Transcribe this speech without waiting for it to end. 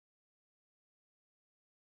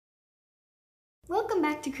Welcome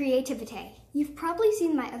back to Creativity. You've probably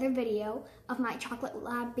seen my other video of my chocolate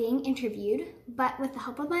lab being interviewed, but with the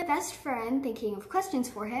help of my best friend thinking of questions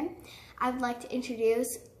for him, I would like to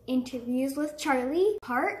introduce Interviews with Charlie,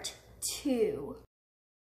 Part 2.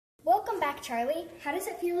 Welcome back, Charlie. How does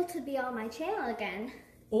it feel to be on my channel again?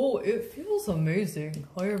 Oh, it feels amazing.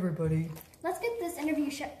 Hi, everybody. Let's get this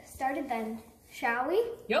interview started then, shall we?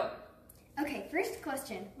 Yep. Okay, first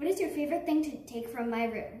question. What is your favorite thing to take from my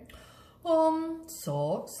room?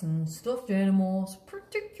 Socks and stuffed animals,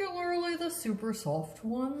 particularly the super soft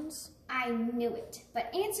ones. I knew it,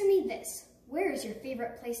 but answer me this. Where is your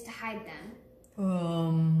favorite place to hide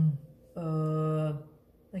them?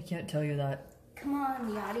 I can't tell you that. Come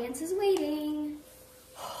on, the audience is waiting.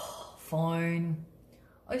 Fine.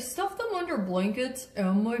 I stuffed them under blankets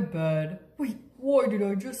and my bed. Wait, why did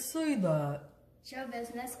I just say that? Show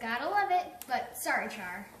business, gotta love it, but sorry,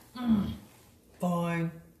 Char.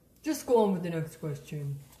 Fine. Just go on with the next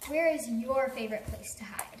question. Where is your favorite place to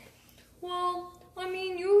hide? Well, I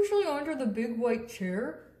mean, usually under the big white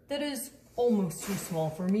chair that is almost too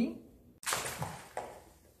small for me.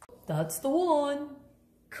 That's the one.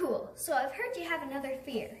 Cool. So I've heard you have another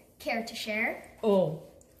fear. Care to share? Oh,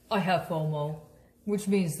 I have FOMO, which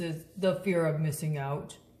means the fear of missing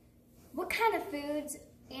out. What kind of foods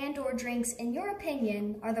and or drinks, in your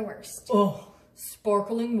opinion, are the worst? Oh,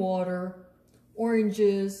 sparkling water,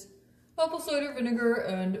 oranges, apple cider vinegar,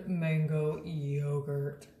 and mango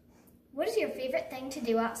yogurt. What is your favorite thing to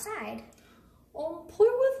do outside? Play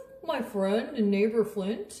with my friend and neighbor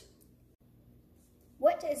Flint.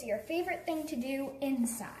 What is your favorite thing to do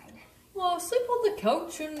inside? Sleep on the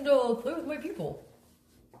couch and play with my people.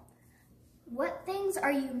 What things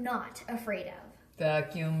are you not afraid of?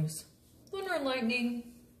 Vacuums, thunder and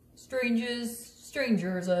lightning, strangers,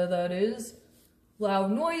 that is,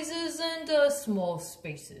 loud noises, and small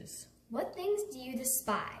spaces. What things do you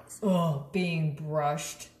despise? Oh, being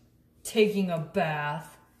brushed, taking a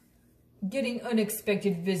bath, getting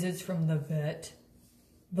unexpected visits from the vet,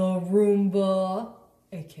 the Roomba,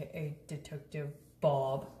 aka Detective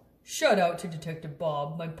Bob. Shout out to Detective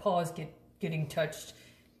Bob. My paws getting touched,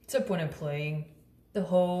 except when I'm playing. The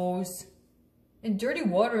hose, and dirty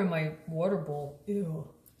water in my water bowl. Ew.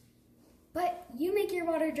 But you make your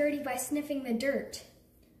water dirty by sniffing the dirt.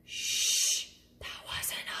 Shh, that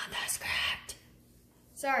wasn't on the script.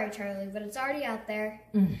 Sorry, Charlie, but it's already out there.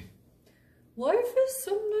 Life is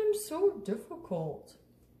sometimes so difficult.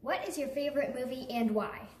 What is your favorite movie and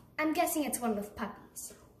why? I'm guessing it's one with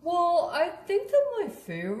puppies. Well, I think that my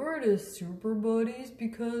favorite is Super Buddies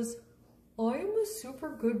because I am a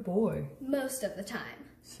super good boy. Most of the time.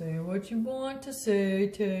 Say what you want to say,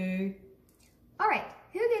 Tay. Alright,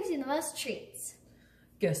 who gives you the most treats?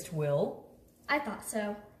 Guessed Will. I thought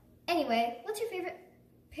so. Anyway, what's your favorite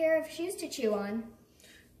pair of shoes to chew on?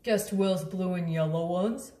 Guessed Will's blue and yellow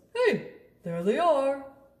ones. Hey, there they are.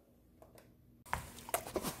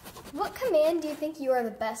 What command do you think you are the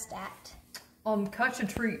best at? Catch a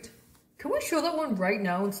treat. Can we show that one right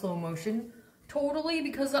now in slow motion? Totally,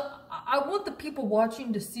 because I want the people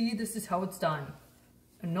watching to see this is how it's done.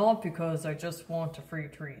 And not because I just want a free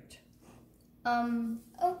treat.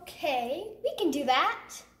 Okay, we can do that.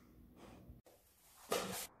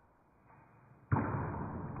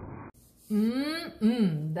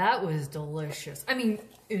 That was delicious. I mean,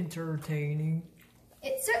 entertaining.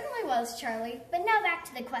 It certainly was, Charlie. But now back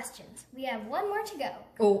to the questions. We have one more to go.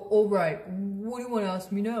 Oh, all right. What do you want to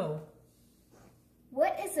ask me now?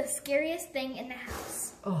 What is the scariest thing in the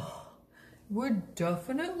house? Oh, would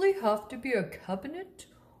definitely have to be a cabinet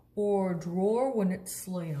or a drawer when it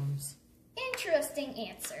slams. Interesting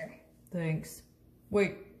answer. Thanks.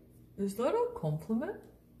 Wait, is that a compliment?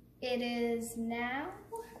 It is now.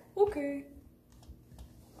 Okay.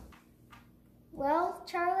 Well,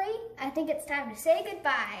 Charlie, I think it's time to say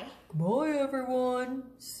goodbye. Goodbye, everyone.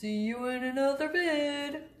 See you in another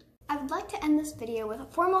vid. I would like to end this video with a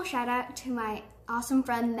formal shout out to my awesome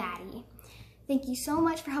friend, Maddie. Thank you so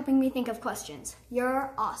much for helping me think of questions.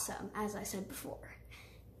 You're awesome, as I said before.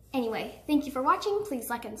 Anyway, thank you for watching. Please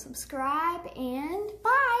like and subscribe, and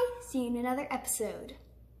bye. See you in another episode.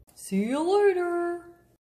 See you later.